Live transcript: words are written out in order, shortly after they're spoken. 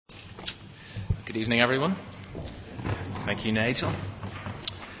Good evening, everyone. Thank you, Nigel.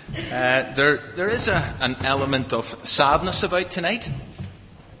 There is an element of sadness about tonight.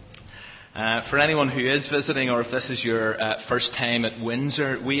 For anyone who is visiting, or if this is your first time at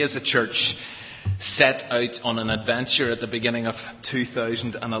Windsor, we as a church set out on an adventure at the beginning of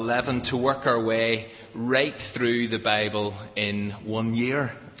 2011 to work our way right through the Bible in 1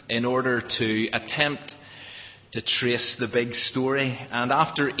 year in order to attempt to trace the big story. And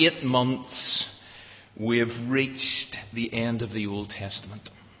after 8 months, we have reached the end of the Old Testament.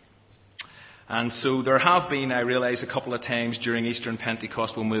 And so there have been, I realise, a couple of times during Easter and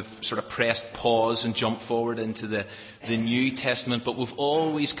Pentecost when we've sort of pressed pause and jumped forward into the New Testament, but we've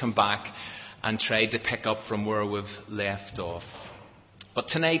always come back and tried to pick up from where we've left off. But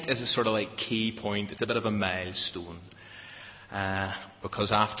tonight is a sort of like key point. It's a bit of a milestone.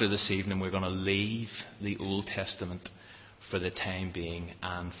 Because after this evening we're going to leave the Old Testament for the time being.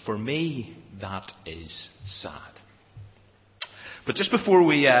 And for me, that is sad. But just before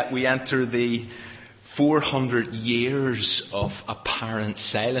we enter the 400 years of apparent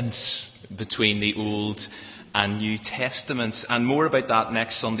silence between the Old and New Testaments, and more about that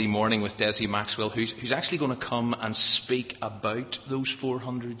next Sunday morning with Desi Maxwell, who's actually going to come and speak about those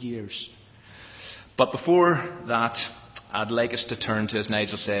 400 years. But before that, I'd like us to turn to, as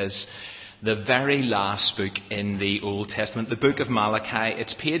Nigel says, the very last book in the Old Testament, the book of Malachi.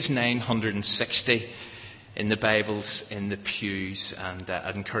 It's page 960 in the Bibles in the pews, and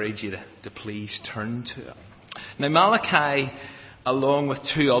I'd encourage you to please turn to it. Now, Malachi, along with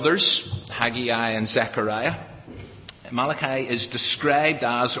two others, Haggai and Zechariah, Malachi is described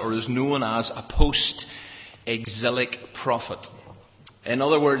as, or is known as, a post-exilic prophet. In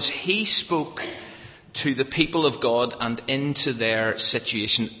other words, he spoke to the people of God and into their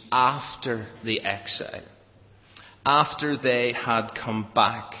situation after the exile, after they had come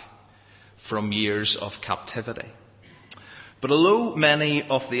back from years of captivity. But although many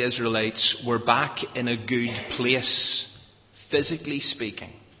of the Israelites were back in a good place, physically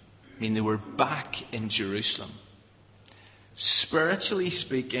speaking, I mean, they were back in Jerusalem, spiritually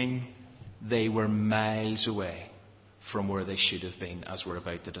speaking, they were miles away from where they should have been, as we're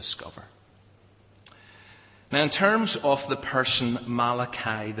about to discover. Now, in terms of the person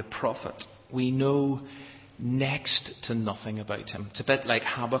Malachi the prophet, we know next to nothing about him. It's a bit like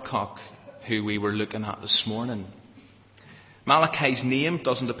Habakkuk, who we were looking at this morning. Malachi's name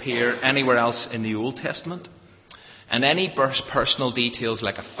doesn't appear anywhere else in the Old Testament. And any personal details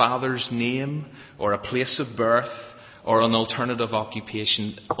like a father's name or a place of birth or an alternative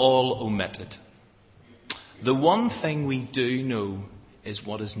occupation, all omitted. The one thing we do know is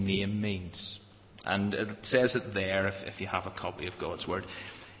what his name means. And it says it there if you have a copy of God's Word.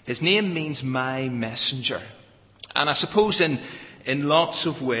 His name means my messenger. And I suppose in lots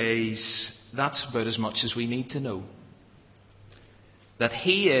of ways, that's about as much as we need to know. That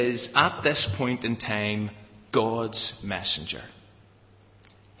he is, at this point in time, God's messenger.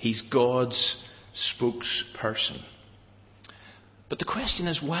 He's God's spokesperson. But the question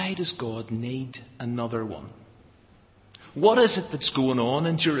is, why does God need another one? What is it that's going on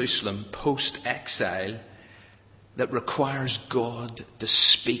in Jerusalem post-exile that requires God to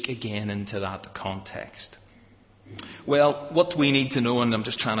speak again into that context? Well, what we need to know, and I'm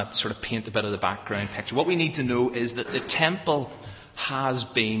just trying to sort of paint a bit of the background picture, what we need to know is that the temple has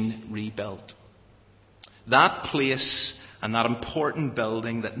been rebuilt. That place and that important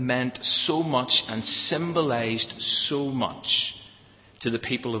building that meant so much and symbolized so much to the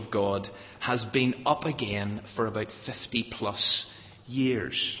people of God has been up again for about 50 plus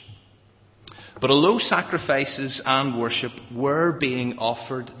years. But although sacrifices and worship were being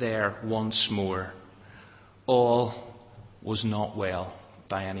offered there once more, all was not well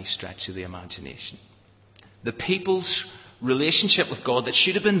by any stretch of the imagination. The people's relationship with God, that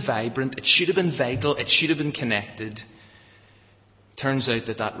should have been vibrant, it should have been vital, it should have been connected, turns out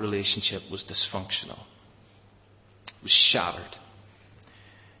that relationship was dysfunctional. It was shattered.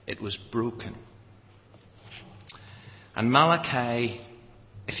 It was broken. And Malachi,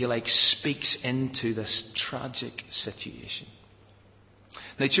 if you like, speaks into this tragic situation.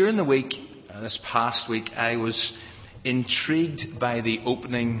 Now, during the week, this past week, I was intrigued by the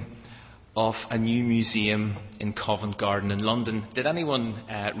opening of a new museum in Covent Garden in London. Did anyone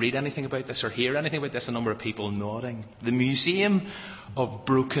read anything about this or hear anything about this? A number of people nodding. The Museum of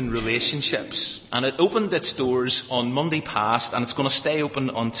Broken Relationships. And it opened its doors on Monday past, and it's going to stay open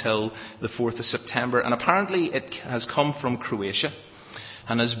until the 4th of September. And apparently it has come from Croatia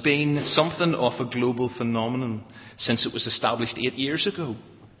and has been something of a global phenomenon since it was established 8 years ago.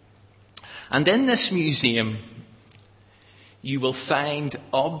 And in this museum, you will find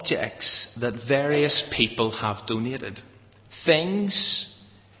objects that various people have donated. Things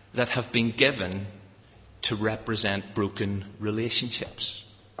that have been given to represent broken relationships.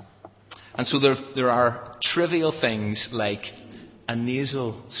 And so there are trivial things like a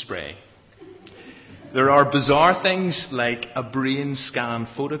nasal spray. There are bizarre things like a brain scan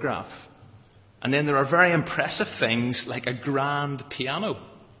photograph. And then there are very impressive things like a grand piano.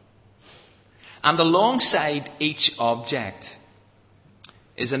 And alongside each object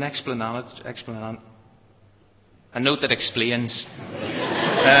is an a note that explains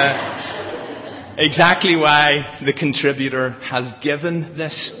exactly why the contributor has given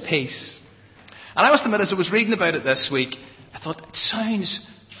this piece. And I must admit, as I was reading about it this week, I thought, it sounds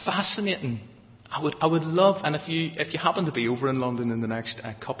fascinating. I would love, and if you happen to be over in London in the next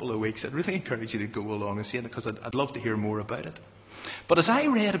couple of weeks, I'd really encourage you to go along and see it, because I'd love to hear more about it. But as I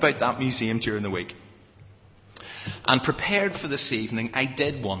read about that museum during the week and prepared for this evening, I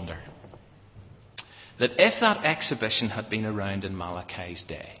did wonder that if that exhibition had been around in Malachi's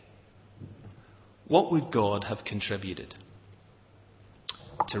day, what would God have contributed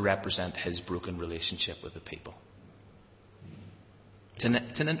to represent his broken relationship with the people?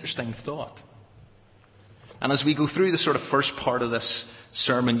 It's an interesting thought. And as we go through the sort of first part of this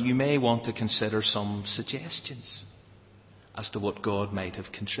sermon, you may want to consider some suggestions as to what God might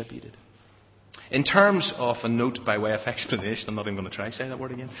have contributed. In terms of a note by way of explanation, I'm not even going to try to say that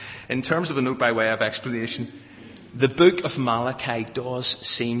word again. In terms of a note by way of explanation, the book of Malachi does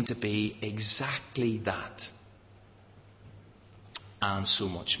seem to be exactly that. And so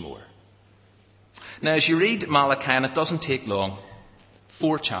much more. Now, as you read Malachi, and it doesn't take long,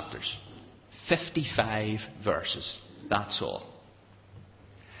 4 chapters, 55 verses, that's all.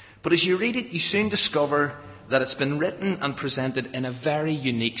 But as you read it, you soon discover that it's been written and presented in a very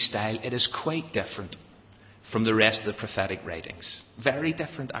unique style. It is quite different from the rest of the prophetic writings. Very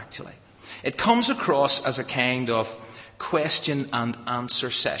different, actually. It comes across as a kind of question and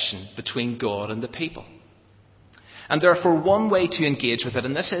answer session between God and the people. And therefore, one way to engage with it,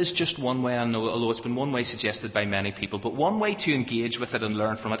 and this is just one way, I know, although it's been one way suggested by many people, but one way to engage with it and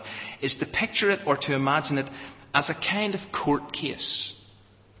learn from it is to picture it or to imagine it as a kind of court case,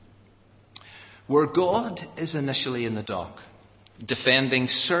 where God is initially in the dock, defending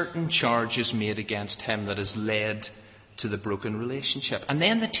certain charges made against him that has led to the broken relationship. And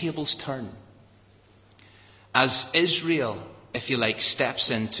then the tables turn. As Israel, if you like,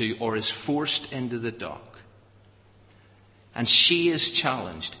 steps into or is forced into the dock, and she is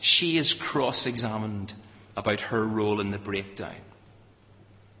challenged, she is cross-examined about her role in the breakdown.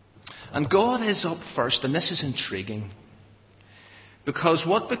 And God is up first, and this is intriguing, because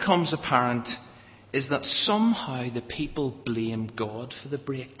what becomes apparent is that somehow the people blame God for the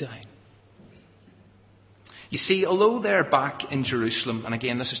breakdown. You see, although they're back in Jerusalem, and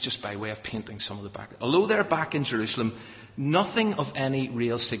again, this is just by way of painting some of the background, although they're back in Jerusalem, nothing of any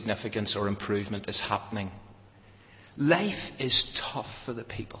real significance or improvement is happening. Life is tough for the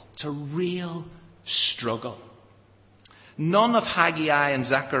people. It's a real struggle. None of Haggai and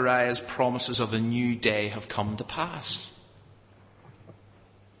Zechariah's promises of a new day have come to pass.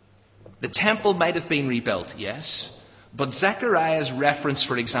 The temple might have been rebuilt, yes, but Zechariah's reference,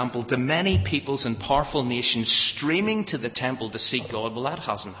 for example, to many peoples and powerful nations streaming to the temple to seek God, well, that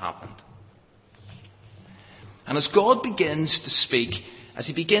hasn't happened. And as God begins to speak, as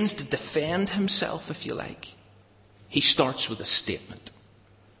he begins to defend himself, if you like, he starts with a statement,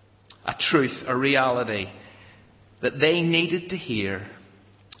 a truth, a reality that they needed to hear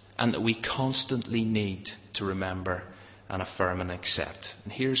and that we constantly need to remember and affirm and accept.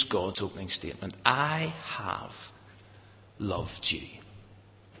 And here's God's opening statement: I have loved you.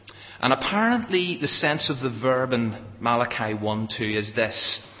 And apparently the sense of the verb in Malachi 1:2 is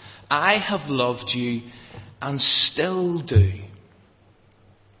this: I have loved you and still do.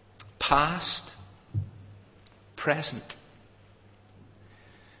 Past, present.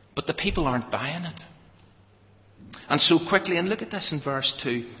 But the people aren't buying it. And so quickly, and look at this in verse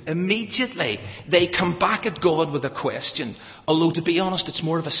 2, immediately they come back at God with a question, although to be honest it's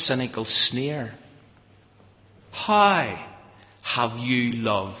more of a cynical sneer. How have you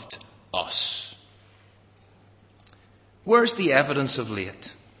loved us? Where's the evidence of late?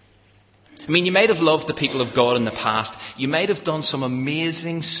 I mean, you might have loved the people of God in the past. You might have done some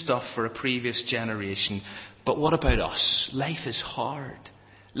amazing stuff for a previous generation. But what about us? Life is hard.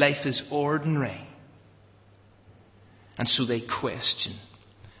 Life is ordinary. And so they question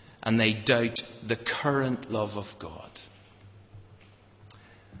and they doubt the current love of God.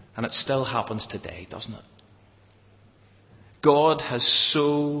 And it still happens today, doesn't it? God has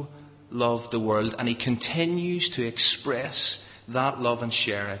so loved the world, and he continues to express that love and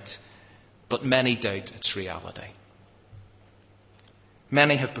share it, but many doubt its reality.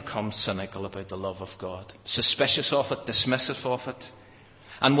 Many have become cynical about the love of God, suspicious of it, dismissive of it.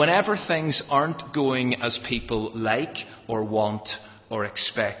 And whenever things aren't going as people like or want or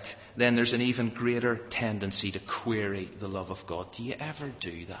expect, then there's an even greater tendency to query the love of God. Do you ever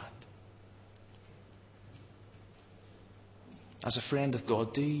do that? As a friend of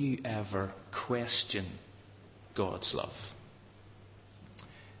God, do you ever question God's love?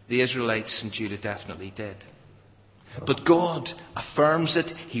 The Israelites and Judah definitely did. But God affirms it,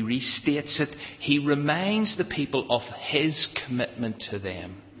 He restates it, He reminds the people of His commitment to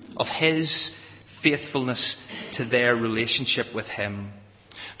them, of His faithfulness to their relationship with Him.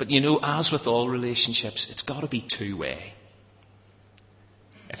 But you know, as with all relationships, it's got to be two-way.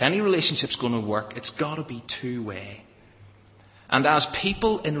 If any relationship's going to work, it's got to be two-way. And as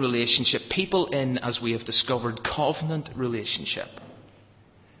people in relationship, people in, as we have discovered, covenant relationship,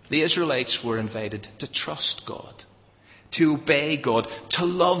 the Israelites were invited to trust God, to obey God, to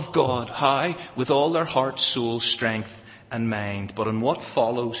love God. How? With all their heart, soul, strength and mind. But in what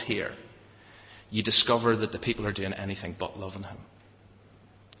follows here, you discover that the people are doing anything but loving Him.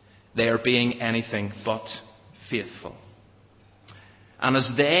 They are being anything but faithful. And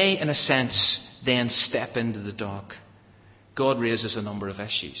as they, in a sense, then step into the dock, God raises a number of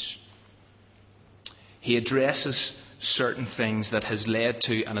issues. He addresses certain things that has led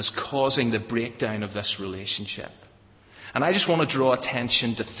to and is causing the breakdown of this relationship. And I just want to draw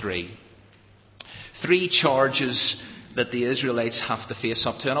attention to three. Three charges that the Israelites have to face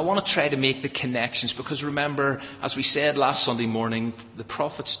up to. And I want to try to make the connections, because remember, as we said last Sunday morning, the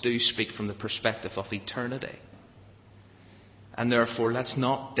prophets do speak from the perspective of eternity. And therefore, let's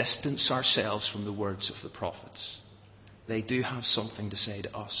not distance ourselves from the words of the prophets. They do have something to say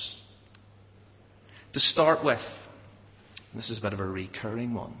to us. To start with, this is a bit of a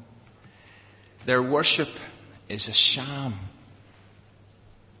recurring one, their worship is a sham.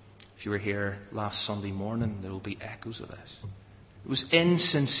 If you were here last Sunday morning, there will be echoes of this. It was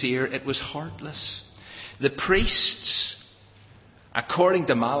insincere. It was heartless. The priests, according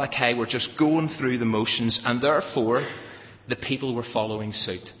to Malachi, were just going through the motions, and therefore the people were following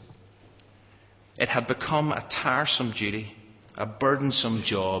suit. It had become a tiresome duty, a burdensome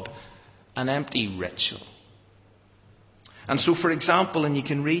job, an empty ritual. And so, for example, and you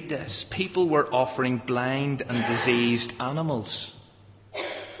can read this, people were offering blind and diseased animals.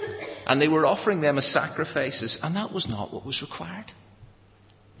 And they were offering them as sacrifices, and that was not what was required.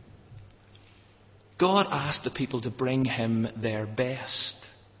 God asked the people to bring Him their best.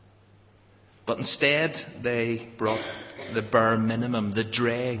 But instead, they brought the bare minimum, the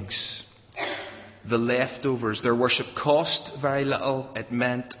dregs, the leftovers. Their worship cost very little, it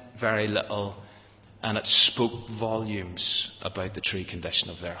meant very little, and it spoke volumes about the true condition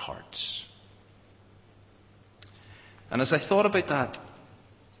of their hearts. And as I thought about that,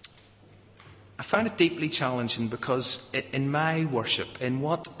 I found it deeply challenging, because in my worship, in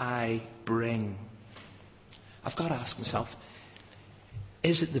what I bring, I've got to ask myself,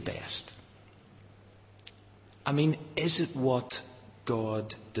 is it the best? I mean, is it what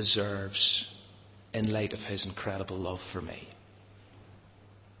God deserves in light of His incredible love for me?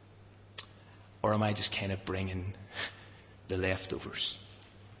 Or am I just kind of bringing the leftovers,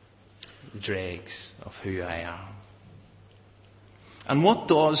 the dregs of who I am? And what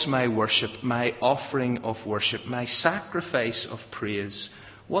does my worship, my offering of worship, my sacrifice of praise,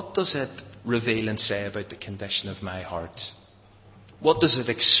 what does it reveal and say about the condition of my heart? What does it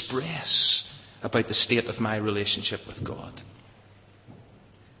express about the state of my relationship with God?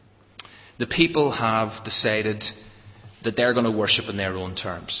 The people have decided that they're going to worship in their own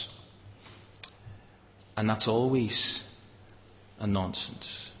terms. And that's always a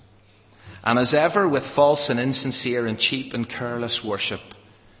nonsense. And as ever, with false and insincere and cheap and careless worship,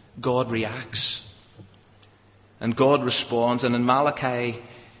 God reacts. And God responds. And in Malachi,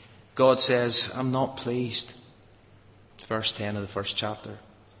 God says, I'm not pleased. It's verse 10 of the first chapter.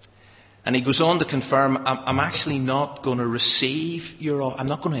 And He goes on to confirm, I'm actually not going to receive I'm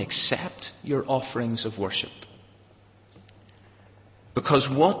not going to accept your offerings of worship. Because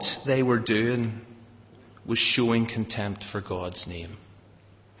what they were doing was showing contempt for God's name.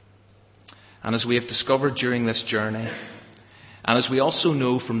 And as we have discovered during this journey, and as we also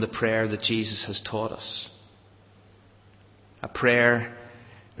know from the prayer that Jesus has taught us, a prayer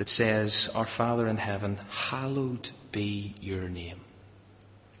that says, Our Father in heaven, hallowed be your name.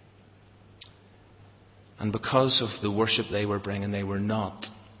 And because of the worship they were bringing, they were not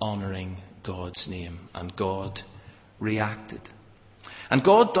honouring God's name. And God reacted. And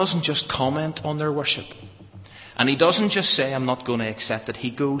God doesn't just comment on their worship. And he doesn't just say, I'm not going to accept it.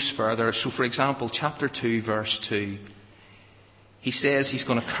 He goes further. So, for example, chapter 2, verse 2, he says he's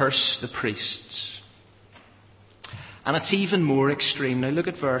going to curse the priests. And it's even more extreme. Now look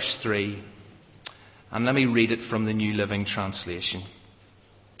at verse 3. And let me read it from the New Living Translation.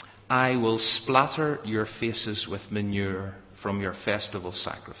 I will splatter your faces with manure from your festival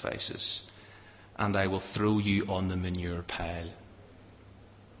sacrifices, and I will throw you on the manure pile.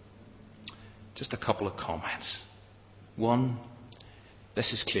 Just a couple of comments. One,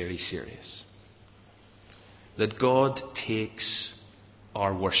 this is clearly serious. That God takes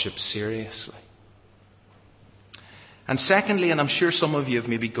our worship seriously. And secondly, and I'm sure some of you have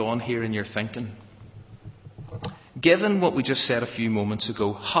maybe gone here and you're thinking, given what we just said a few moments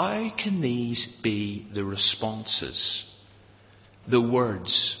ago, how can these be the responses, the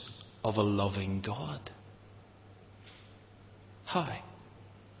words of a loving God? How?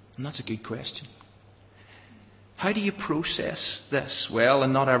 And that's a good question. How do you process this? Well,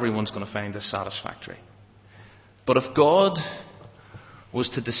 and not everyone's going to find this satisfactory. But if God was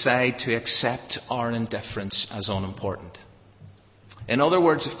to decide to accept our indifference as unimportant, in other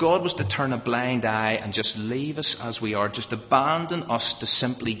words, if God was to turn a blind eye and just leave us as we are, just abandon us to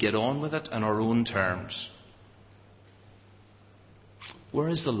simply get on with it on our own terms, where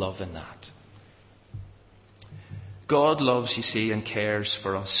is the love in that? God loves, you see, and cares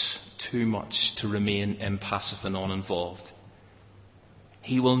for us too much to remain impassive and uninvolved.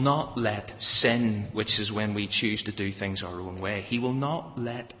 He will not let sin, which is when we choose to do things our own way, He will not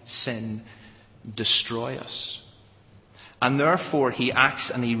let sin destroy us. And therefore He acts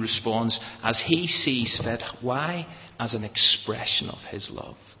and He responds as He sees fit. Why? As an expression of His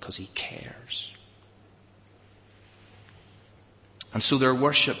love, because He cares. And so their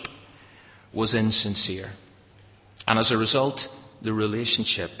worship was insincere. And as a result, the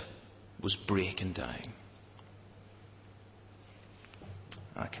relationship was breaking down.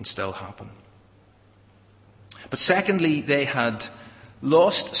 That can still happen. But secondly, they had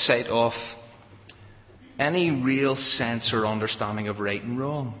lost sight of any real sense or understanding of right and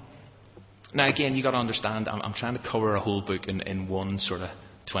wrong. Now again, you've got to understand, I'm trying to cover a whole book in one sort of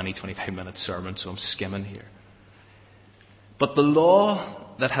 20-25 minute sermon, so I'm skimming here. But the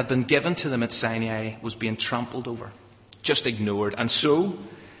law that had been given to them at Sinai was being trampled over, just ignored. And so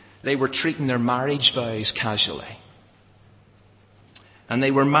they were treating their marriage vows casually. And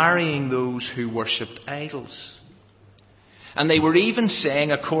they were marrying those who worshipped idols. And they were even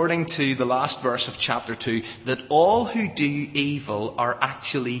saying, according to the last verse of chapter 2, that all who do evil are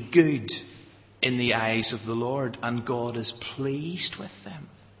actually good in the eyes of the Lord, and God is pleased with them.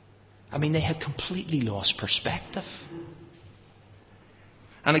 I mean, they had completely lost perspective.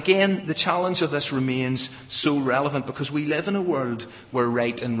 And again, the challenge of this remains so relevant because we live in a world where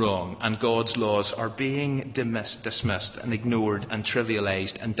right and wrong and God's laws are being dismissed and ignored and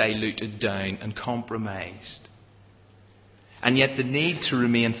trivialized and diluted down and compromised. And yet the need to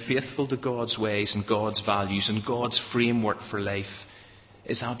remain faithful to God's ways and God's values and God's framework for life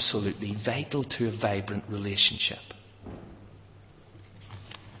is absolutely vital to a vibrant relationship.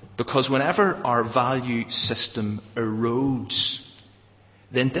 Because whenever our value system erodes,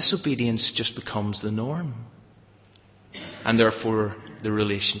 then disobedience just becomes the norm. And therefore the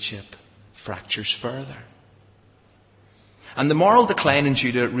relationship fractures further. And the moral decline in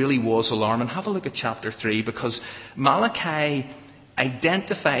Judah really was alarming. Have a look at chapter 3, because Malachi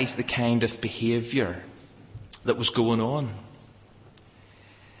identifies the kind of behaviour that was going on.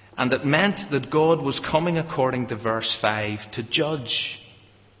 And it meant that God was coming, according to verse 5, to judge.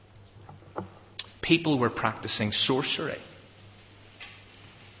 People were practicing sorcery.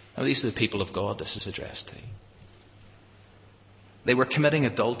 Now, these are the people of God this is addressed to. They were committing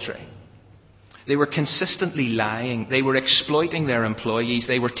adultery. They were consistently lying. They were exploiting their employees.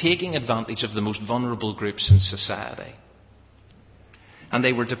 They were taking advantage of the most vulnerable groups in society. And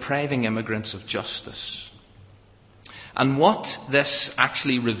they were depriving immigrants of justice. And what this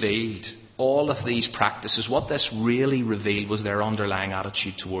actually revealed, all of these practices, what this really revealed was their underlying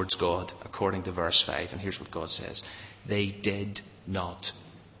attitude towards God, according to verse 5. And here's what God says. They did not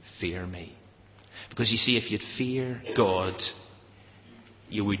fear me. Because you see, if you'd fear God,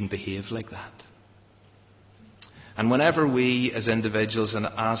 you wouldn't behave like that. And whenever we as individuals and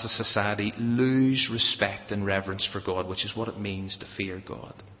as a society lose respect and reverence for God, which is what it means to fear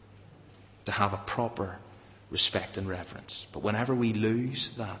God, to have a proper respect and reverence. But whenever we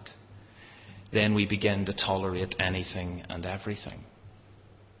lose that, then we begin to tolerate anything and everything.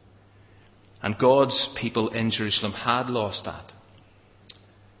 And God's people in Jerusalem had lost that.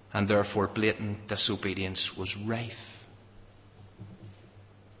 And therefore blatant disobedience was rife.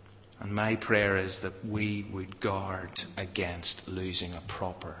 And my prayer is that we would guard against losing a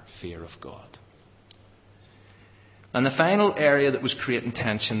proper fear of God. And the final area that was creating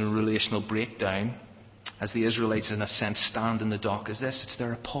tension and relational breakdown, as the Israelites in a sense stand in the dock, is this. It's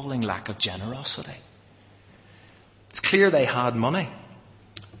their appalling lack of generosity. It's clear they had money,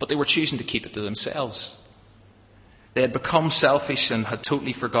 but they were choosing to keep it to themselves. They had become selfish and had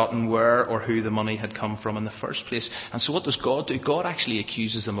totally forgotten where or who the money had come from in the first place. And so what does God do? God actually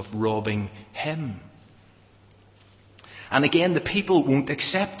accuses them of robbing him. And again, the people won't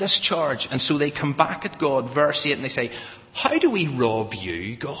accept this charge. And so they come back at God, verse 8, and they say, how do we rob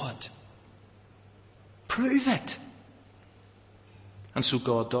you, God? Prove it. And so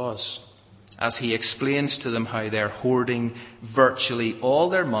God does, as he explains to them how they're hoarding virtually all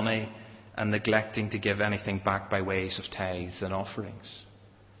their money and neglecting to give anything back by ways of tithes and offerings.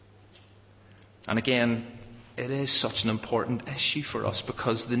 And again, it is such an important issue for us,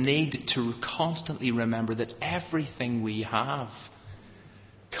 because the need to constantly remember that everything we have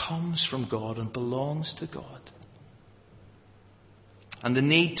comes from God and belongs to God. And the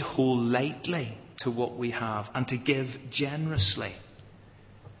need to hold lightly to what we have and to give generously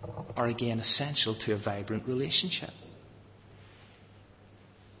are again essential to a vibrant relationship.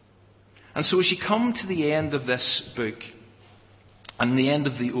 And so as you come to the end of this book and the end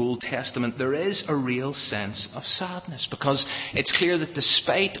of the Old Testament, there is a real sense of sadness, because it's clear that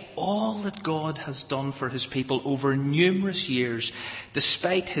despite all that God has done for his people over numerous years,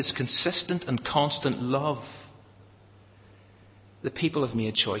 despite his consistent and constant love, the people have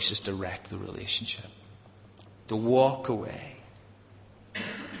made choices to wreck the relationship, to walk away.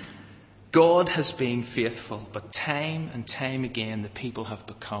 God has been faithful, but time and time again the people have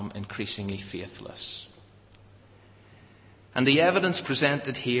become increasingly faithless. And the evidence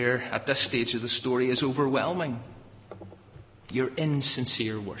presented here at this stage of the story is overwhelming. Your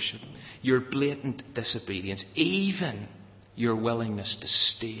insincere worship, your blatant disobedience, even your willingness to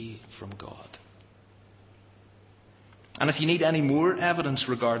steal from God. And if you need any more evidence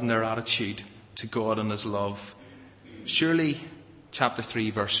regarding their attitude to God and his love, surely chapter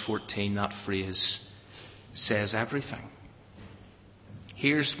 3 verse 14, that phrase says everything.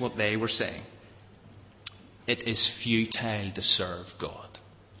 Here's what they were saying. It is futile to serve God.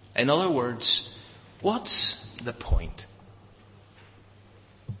 In other words, what's the point?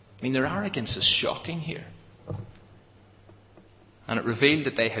 I mean, their arrogance is shocking here. And it revealed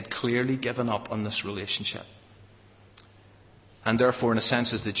that they had clearly given up on this relationship. And therefore, in a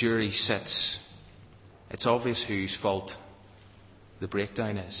sense, as the jury sits, it's obvious whose fault the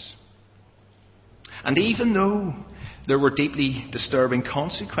breakdown is. And even though there were deeply disturbing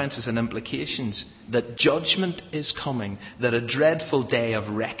consequences and implications, that judgment is coming, that a dreadful day of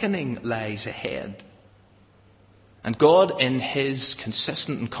reckoning lies ahead, and God in his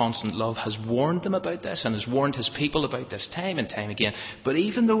consistent and constant love has warned them about this and has warned his people about this time and time again. But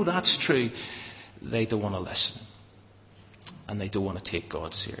even though that's true, they don't want to listen. And they don't want to take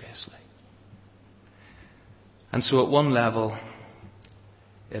God seriously. And so at one level,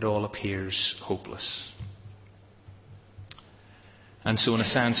 it all appears hopeless. And so in a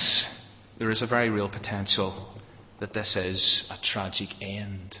sense, there is a very real potential that this is a tragic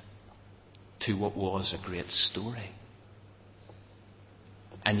end to what was a great story.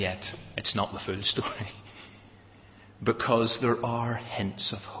 And yet, it's not the full story. Because there are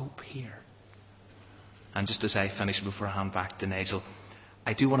hints of hope here. And just as I finish before I hand back to Nigel,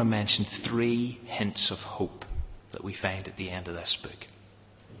 I do want to mention 3 hints of hope that we find at the end of this book.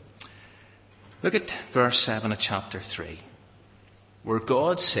 Look at verse 7 of chapter 3, where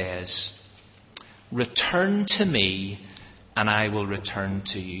God says, return to me and I will return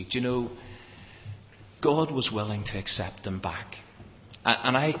to you. Do you know, God was willing to accept them back.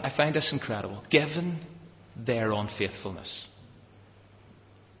 And I find this incredible. Given their unfaithfulness,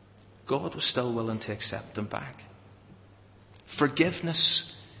 God was still willing to accept them back.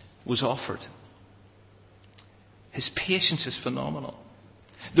 Forgiveness was offered. His patience is phenomenal.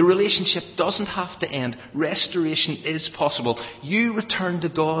 The relationship doesn't have to end. Restoration is possible. You return to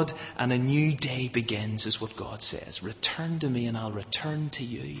God and a new day begins, is what God says. Return to me and I'll return to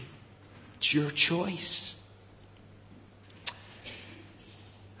you. It's your choice.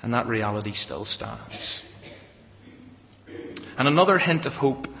 And that reality still stands. And another hint of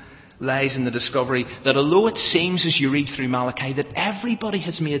hope lies in the discovery that although it seems as you read through Malachi that everybody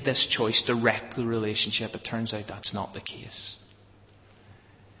has made this choice to wreck the relationship, it turns out that's not the case.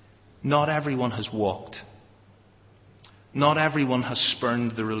 Not everyone has walked. Not everyone has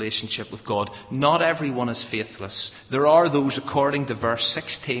spurned the relationship with God. Not everyone is faithless. There are those, according to verse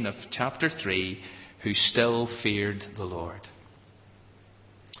 16 of chapter 3, who still feared the Lord.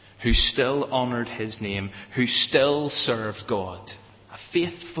 who still honoured his name, who still served God. A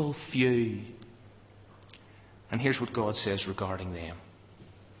faithful few. And here's what God says regarding them.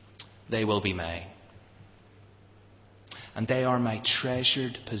 They will be mine. And they are my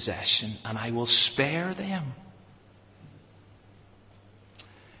treasured possession, and I will spare them.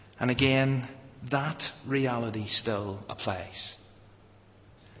 And again, that reality still applies.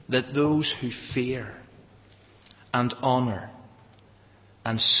 That those who fear and honour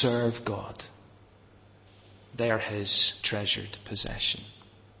and serve God, they are his treasured possession.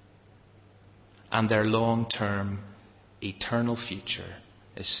 And their long-term, eternal future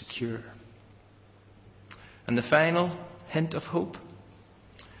is secure. And the final hint of hope,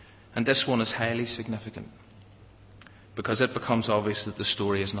 and this one is highly significant, because it becomes obvious that the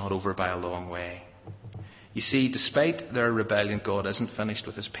story is not over by a long way. You see, despite their rebellion, God isn't finished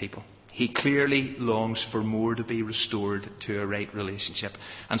with his people. He clearly longs for more to be restored to a right relationship.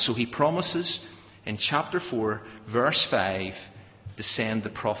 And so he promises in chapter 4, verse 5, to send the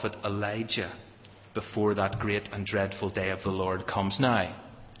prophet Elijah before that great and dreadful day of the Lord comes. Now,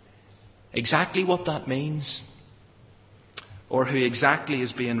 exactly what that means, or who exactly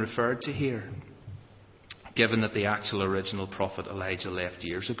is being referred to here, given that the actual original prophet Elijah left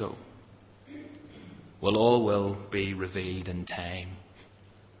years ago, well, all will be revealed in time.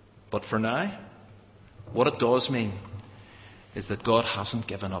 But for now, what it does mean is that God hasn't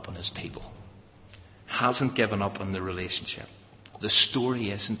given up on his people, hasn't given up on the relationship. The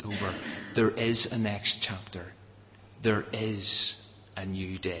story isn't over. There is a next chapter. There is a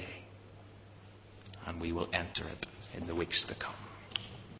new day. And we will enter it in the weeks to come.